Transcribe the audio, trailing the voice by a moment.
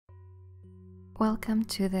Welcome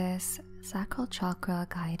to this Sacral Chakra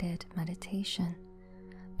guided meditation.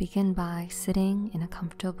 Begin by sitting in a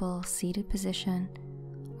comfortable seated position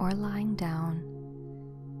or lying down,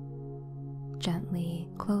 gently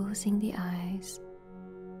closing the eyes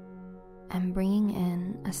and bringing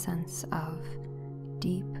in a sense of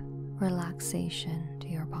deep relaxation to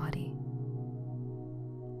your body.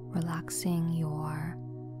 Relaxing your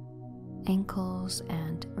ankles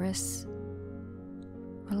and wrists,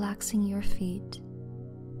 relaxing your feet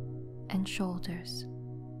and shoulders,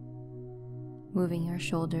 moving your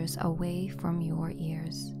shoulders away from your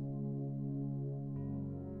ears,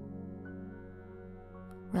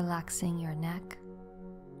 relaxing your neck,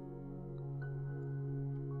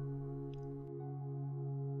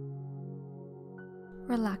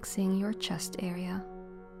 relaxing your chest area,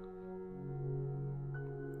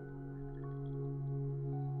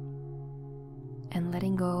 and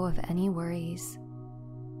letting go of any worries,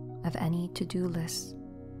 of any to-do lists,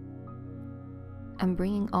 and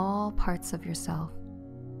bringing all parts of yourself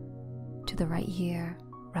to the right here,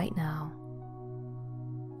 right now,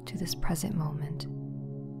 to this present moment.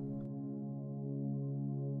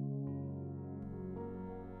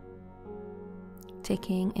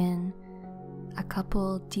 Taking in a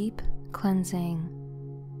couple deep cleansing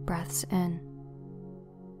breaths in,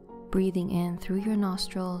 breathing in through your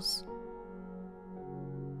nostrils,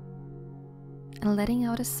 and letting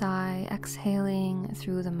out a sigh, exhaling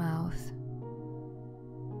through the mouth.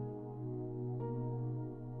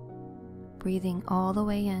 Breathing all the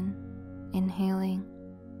way in, inhaling.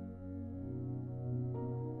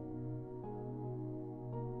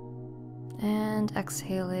 And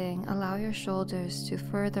exhaling, allow your shoulders to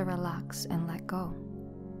further relax and let go.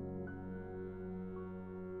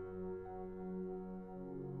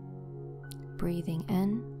 Breathing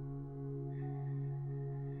in.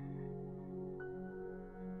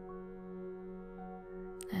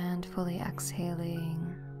 And fully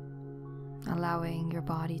exhaling, allowing your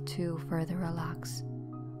body to further relax.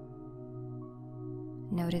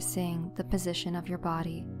 Noticing the position of your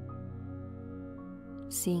body,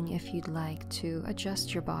 seeing if you'd like to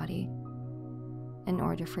adjust your body in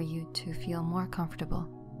order for you to feel more comfortable.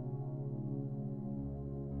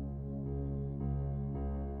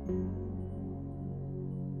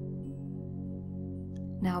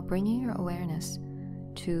 Now bringing your awareness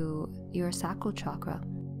to your sacral chakra,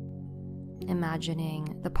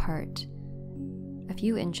 imagining the part a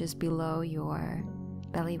few inches below your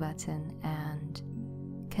belly button and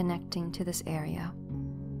connecting to this area.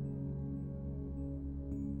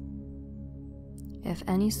 If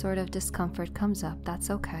any sort of discomfort comes up, that's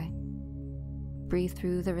okay. Breathe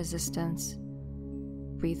through the resistance.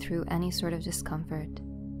 Breathe through any sort of discomfort.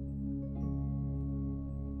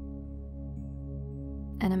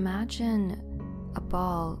 And imagine a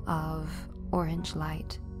ball of orange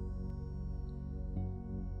light.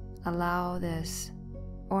 Allow this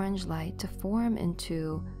orange light to form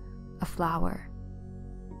into a flower,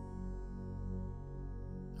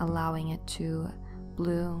 allowing it to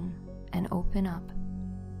bloom and open up,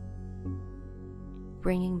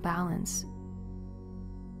 bringing balance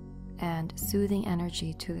and soothing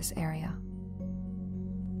energy to this area.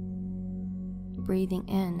 Breathing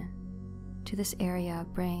in to this area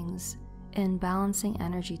brings in balancing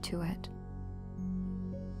energy to it.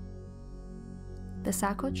 The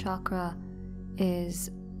sacral chakra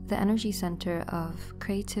is the energy center of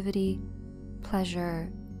creativity,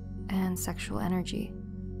 pleasure, and sexual energy.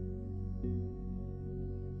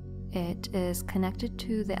 It is connected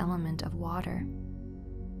to the element of water.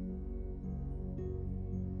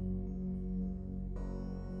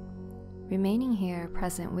 Remaining here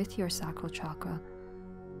present with your sacral chakra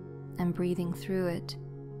and breathing through it,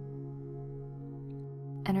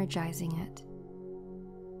 energizing it,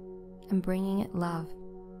 and bringing it love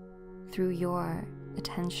through your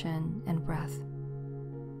attention and breath.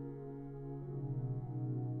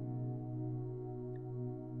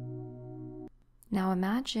 Now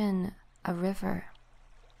imagine a river,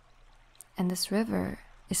 and this river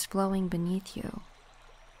is flowing beneath you.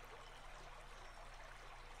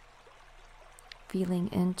 Feeling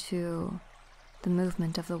into the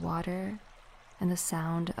movement of the water and the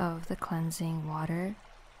sound of the cleansing water.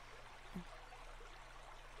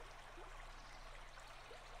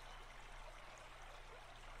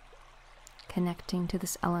 Connecting to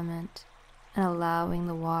this element and allowing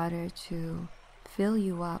the water to fill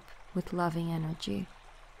you up with loving energy.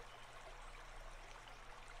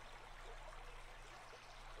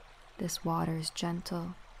 This water is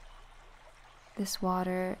gentle. This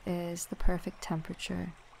water is the perfect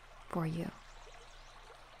temperature for you.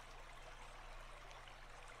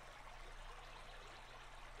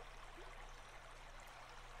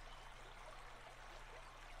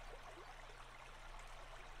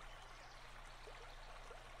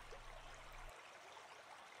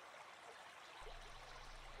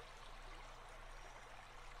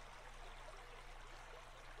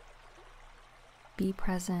 be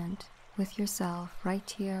present with yourself right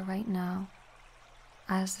here, right now,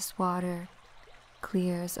 as this water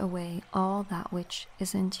clears away all that which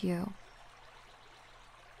isn't you,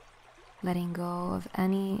 letting go of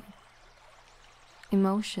any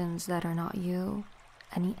emotions that are not you,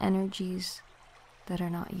 any energies that are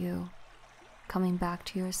not you, coming back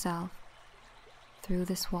to yourself through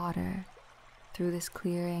this water, through this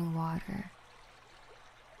clearing water.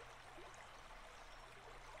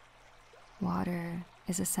 Water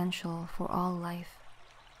is essential for all life.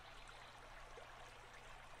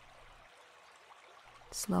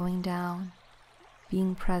 Slowing down,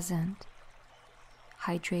 being present,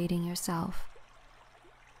 hydrating yourself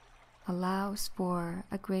allows for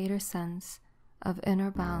a greater sense of inner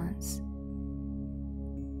balance.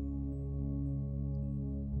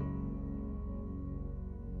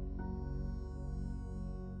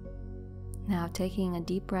 Now taking a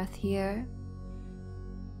deep breath here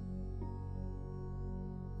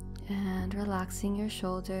and relaxing your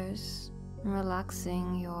shoulders,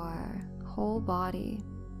 relaxing your whole body,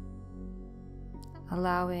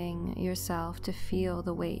 allowing yourself to feel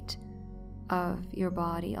the weight of your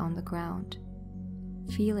body on the ground,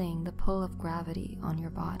 feeling the pull of gravity on your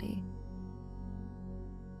body.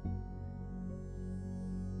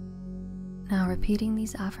 Now repeating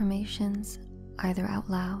these affirmations either out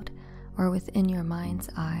loud or within your mind's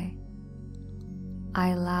eye. I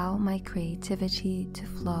allow my creativity to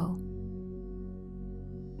flow.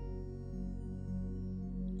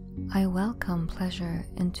 I welcome pleasure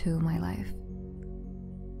into my life.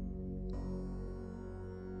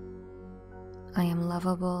 I am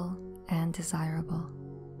lovable and desirable.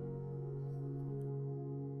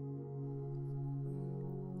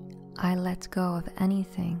 I let go of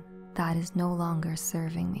anything that is no longer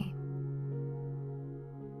serving me.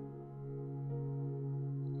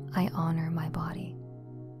 I honor my body.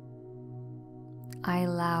 I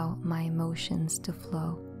allow my emotions to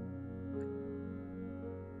flow.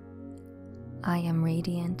 I am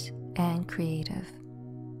radiant and creative.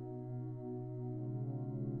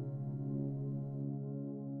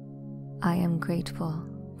 I am grateful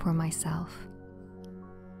for myself.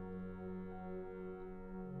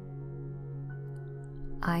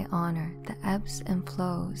 I honor the ebbs and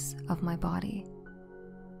flows of my body.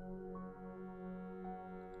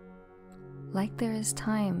 Like there is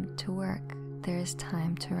time to work, there is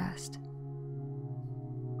time to rest.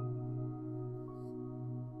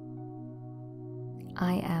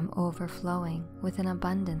 I am overflowing with an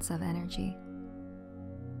abundance of energy.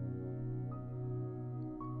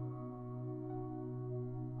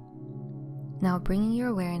 Now bringing your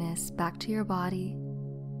awareness back to your body,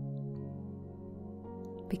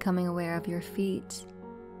 becoming aware of your feet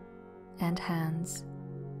and hands,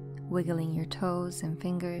 wiggling your toes and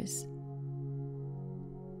fingers.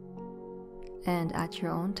 And at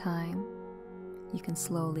your own time, you can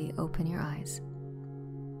slowly open your eyes.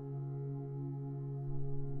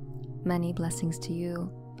 Many blessings to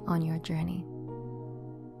you on your journey.